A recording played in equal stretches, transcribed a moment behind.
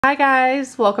Hi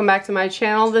guys, welcome back to my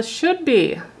channel. This should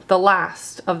be the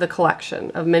last of the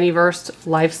collection of Miniverse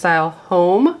Lifestyle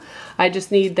Home. I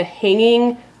just need the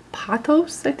hanging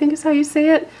Pothos, I think is how you say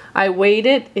it. I weighed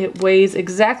it. It weighs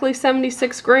exactly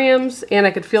 76 grams and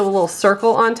I could feel the little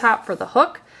circle on top for the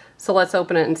hook. So let's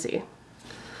open it and see.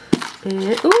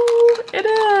 And, ooh, it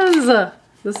is!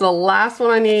 This is the last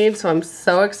one I need, so I'm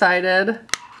so excited.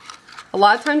 A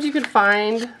lot of times you could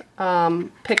find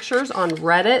pictures on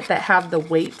Reddit that have the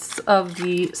weights of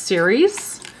the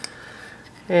series,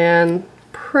 and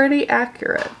pretty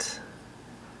accurate.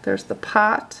 There's the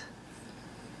pot.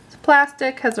 It's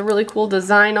plastic, has a really cool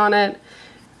design on it.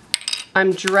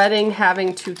 I'm dreading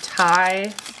having to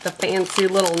tie the fancy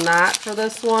little knot for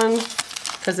this one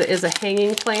because it is a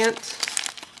hanging plant.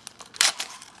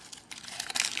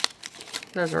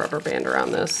 There's a rubber band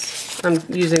around this. I'm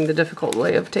using the difficult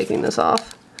way of taking this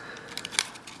off.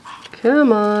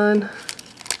 Come on.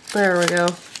 There we go.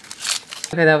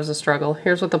 Okay, that was a struggle.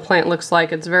 Here's what the plant looks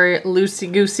like. It's very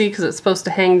loosey-goosey because it's supposed to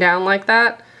hang down like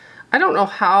that. I don't know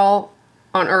how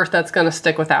on earth that's going to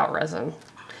stick without resin,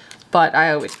 but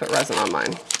I always put resin on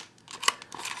mine.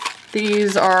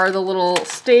 These are the little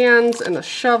stands and the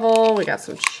shovel. We got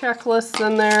some checklists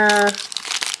in there.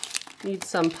 Need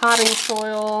some potting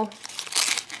soil.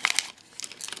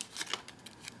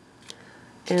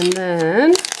 And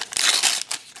then,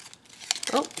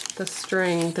 oh, the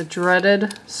string, the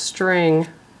dreaded string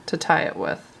to tie it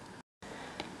with.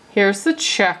 Here's the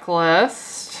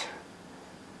checklist.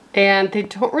 And they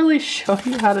don't really show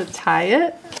you how to tie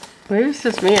it. Maybe it's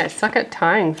just me, I suck at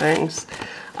tying things.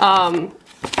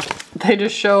 They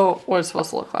just show what it's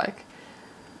supposed to look like.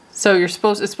 So it's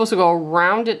supposed to go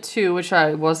around it too, which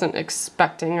I wasn't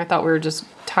expecting. I thought we were just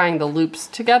tying the loops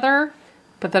together.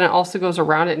 But then it also goes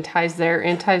around it and ties there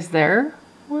and ties there.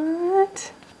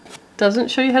 What? Doesn't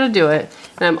show you how to do it.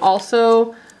 And I'm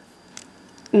also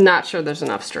not sure there's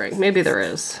enough string. Maybe there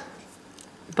is.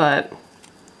 But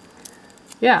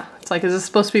yeah, it's like, is this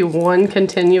supposed to be one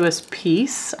continuous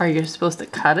piece? Are you supposed to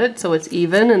cut it so it's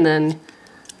even and then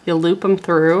you loop them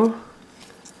through?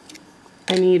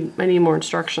 I need more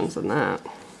instructions than that.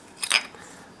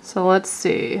 So let's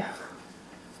see.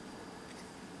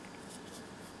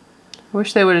 I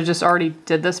wish they would have just already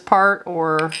did this part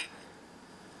or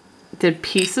did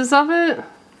pieces of it.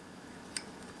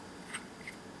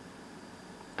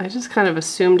 I just kind of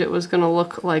assumed it was going to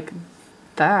look like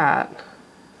that.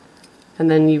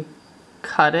 And then you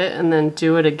cut it and then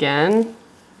do it again.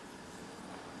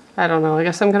 I don't know. I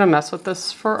guess I'm going to mess with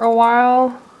this for a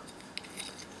while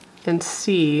and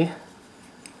see.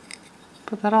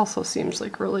 But that also seems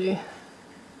like really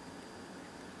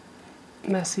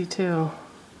messy too.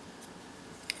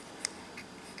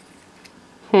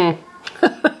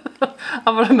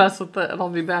 I'm gonna mess with it and I'll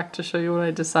be back to show you what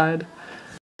I decide.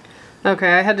 Okay,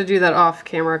 I had to do that off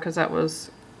camera because that was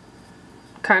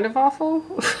kind of awful.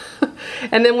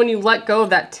 And then when you let go of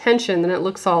that tension, then it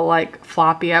looks all like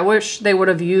floppy. I wish they would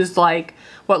have used like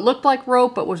what looked like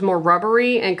rope but was more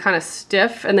rubbery and kind of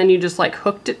stiff, and then you just like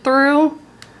hooked it through.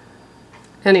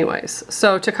 Anyways,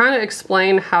 so to kind of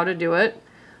explain how to do it,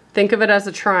 think of it as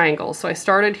a triangle. So I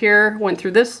started here, went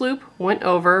through this loop, went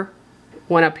over,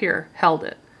 went up here, held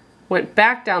it. Went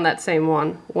back down that same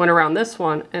one, went around this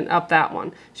one, and up that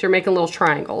one. So you're making little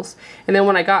triangles. And then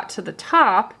when I got to the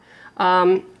top,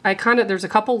 there's a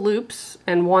couple loops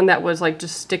and one that was like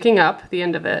just sticking up the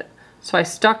end of it. So I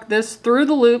stuck this through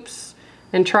the loops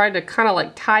and tried to kind of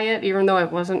like tie it, even though I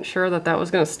wasn't sure that that was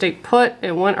gonna stay put.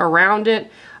 It went around it.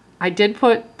 I did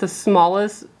put the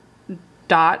smallest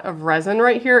dot of resin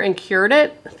right here and cured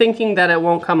it, thinking that it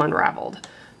won't come unraveled.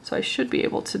 So I should be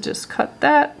able to just cut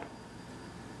that.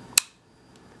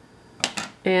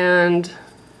 And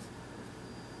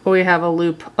we have a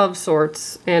loop of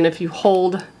sorts, and if you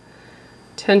hold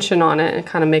tension on it and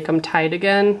kind of make them tight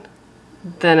again,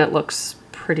 then it looks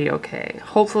pretty okay.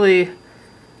 Hopefully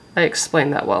I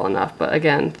explained that well enough, but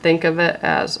again, think of it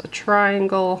as a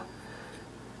triangle,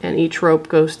 and each rope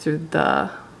goes through the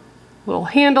little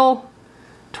handle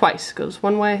twice. Goes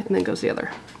one way and then goes the other.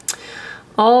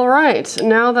 All right,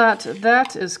 now that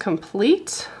that is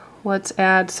complete, let's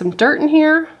add some dirt in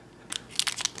here.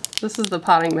 This is the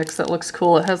potting mix that looks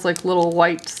cool. It has like little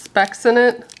white specks in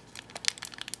it.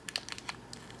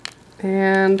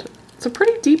 And it's a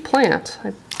pretty deep plant.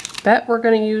 I bet we're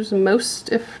going to use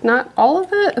most, if not all of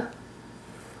it.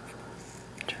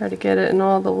 Try to get it in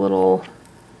all the little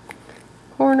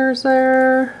corners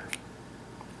there.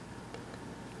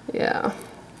 Yeah.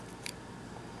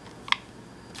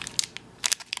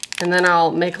 And then I'll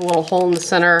make a little hole in the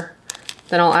center.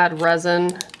 Then I'll add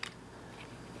resin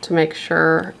to make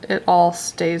sure it all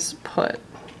stays put.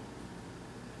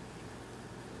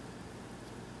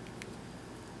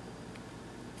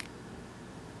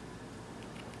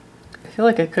 feel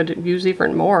like I could use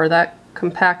even more. That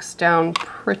compacts down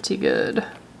pretty good.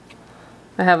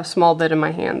 I have a small bit in my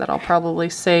hand that I'll probably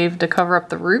save to cover up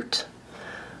the root.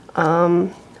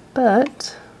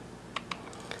 But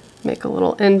make a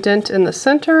little indent in the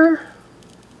center.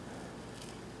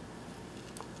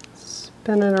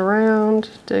 Spin it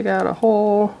around, dig out a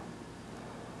hole.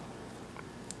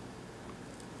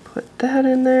 Put that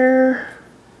in there.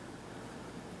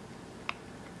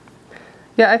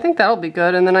 Yeah, I think that'll be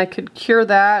good, and then I could cure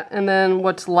that, and then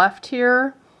what's left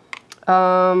here,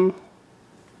 I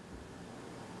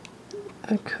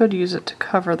could use it to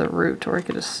cover the root, or I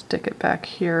could just stick it back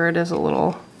here. It is a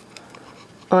little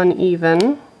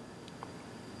uneven.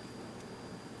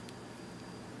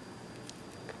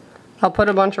 I'll put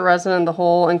a bunch of resin in the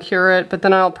hole and cure it, but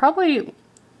then I'll probably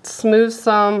smooth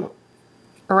some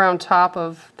around top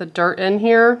of the dirt in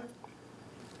here.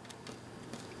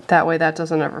 That way that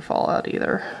doesn't ever fall out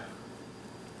either.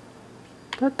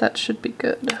 But that should be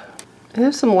good. I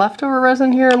have some leftover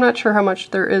resin here. I'm not sure how much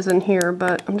there is in here,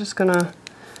 but I'm just gonna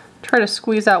try to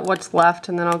squeeze out what's left,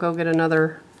 and then I'll go get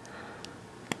another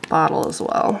bottle as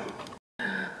well.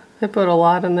 I put a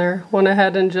lot in there. Went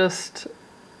ahead and just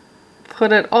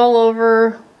put it all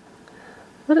over.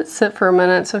 Let it sit for a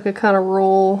minute so it could kind of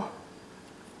roll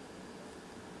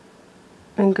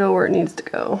and go where it needs to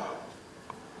go.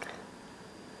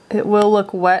 It will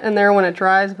look wet in there when it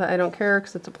dries, but I don't care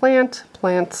because it's a plant.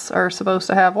 Plants are supposed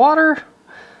to have water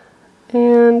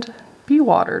and be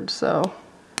watered, so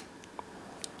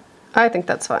I think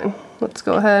that's fine. Let's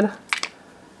go ahead,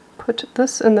 put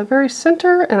this in the very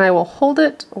center, and I will hold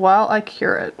it while I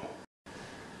cure it.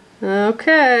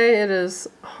 Okay, it is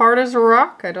hard as a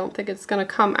rock. I don't think it's gonna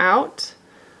come out.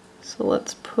 So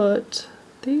let's put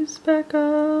these back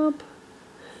up.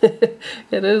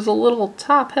 It is a little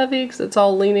top heavy because it's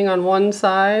all leaning on one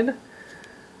side,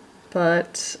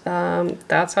 but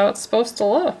that's how it's supposed to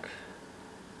look.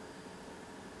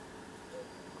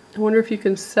 I wonder if you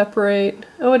can separate.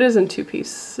 Oh, it is in two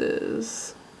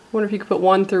pieces. I wonder if you could put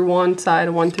one through one side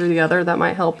and one through the other. That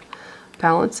might help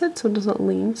balance it so it doesn't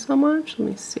lean so much. Let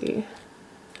me see.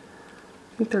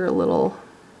 I think they're a little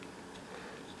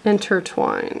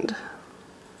intertwined.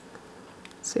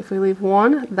 See if we leave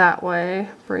one that way,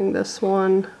 bring this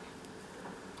one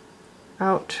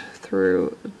out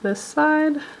through this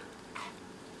side.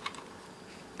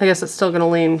 I guess it's still going to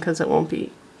lean because it won't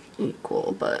be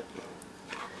equal, but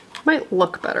it might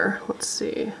look better. Let's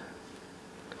see.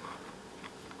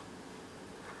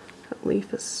 That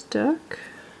leaf is stuck.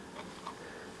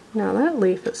 Now that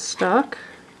leaf is stuck.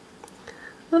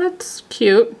 Well, that's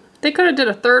cute. They could have did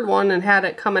a third one and had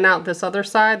it coming out this other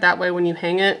side. That way when you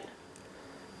hang it,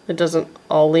 it doesn't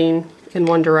all lean in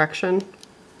one direction.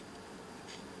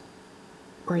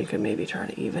 Or you could maybe try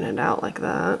to even it out like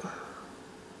that.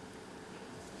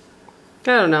 I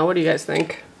don't know, what do you guys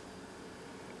think?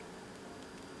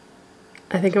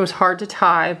 I think it was hard to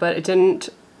tie, but it didn't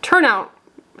turn out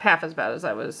half as bad as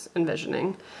I was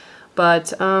envisioning.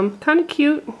 But kind of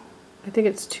cute. I think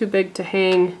it's too big to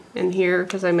hang in here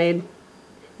because I made,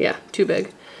 yeah, too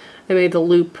big. I made the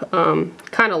loop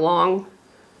kind of long.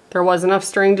 There was enough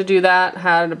string to do that.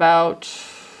 Had about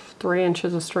 3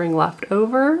 inches of string left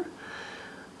over.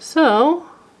 So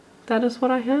that is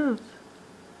what I have.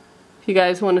 If you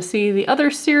guys want to see the other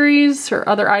series or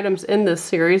other items in this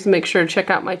series, make sure to check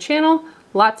out my channel.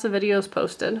 Lots of videos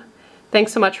posted.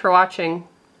 Thanks so much for watching.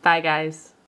 Bye guys.